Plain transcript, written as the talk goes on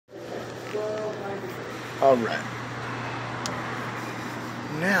All right.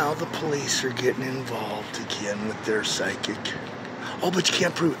 Now the police are getting involved again with their psychic. Oh, but you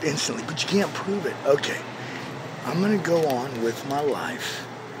can't prove it instantly. But you can't prove it. Okay. I'm going to go on with my life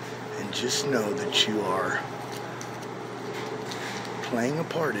and just know that you are playing a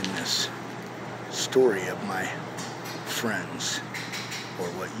part in this story of my friends, or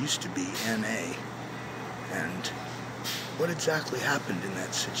what used to be NA, and what exactly happened in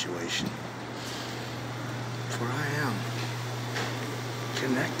that situation. For I am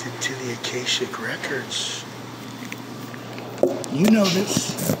connected to the Akashic Records. You know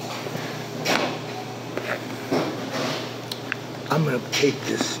this. I'm going to tape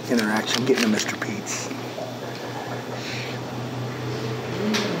this interaction. I'm getting to Mr. Pete's.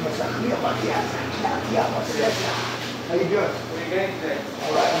 How you doing? What are you getting today?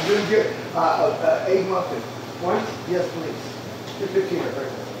 All right, I'm doing good. Egg muffin. One? Yes, please. 15 or 30.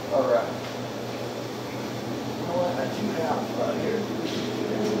 All right. You know what? I do have here.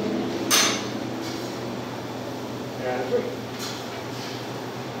 Yeah, that's right.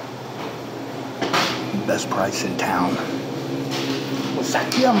 Best price in town.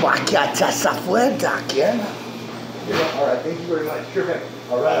 All right, thank you very much. Sure thing.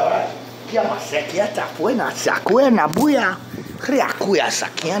 All right, all right.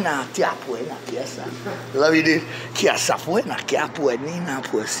 Love you, dude.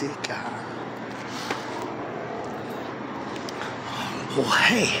 Well,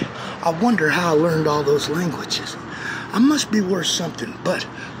 hey, I wonder how I learned all those languages. I must be worth something, but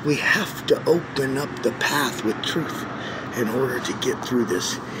we have to open up the path with truth in order to get through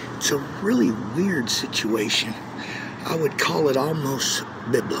this. It's a really weird situation. I would call it almost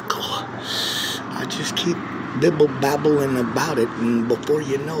biblical. I just keep bibble-babbling about it, and before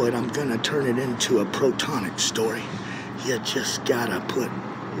you know it, I'm gonna turn it into a protonic story. You just gotta put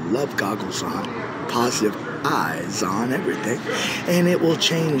love goggles on, positive eyes on everything, and it will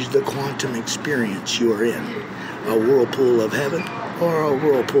change the quantum experience you are in. A whirlpool of heaven or a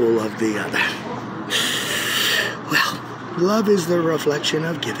whirlpool of the other. Well, love is the reflection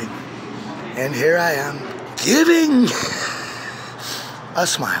of giving. And here I am, giving a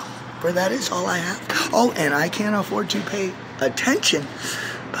smile. For that is all I have. Oh, and I can't afford to pay attention,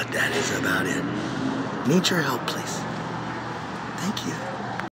 but that is about it. Need your help, please. Thank you.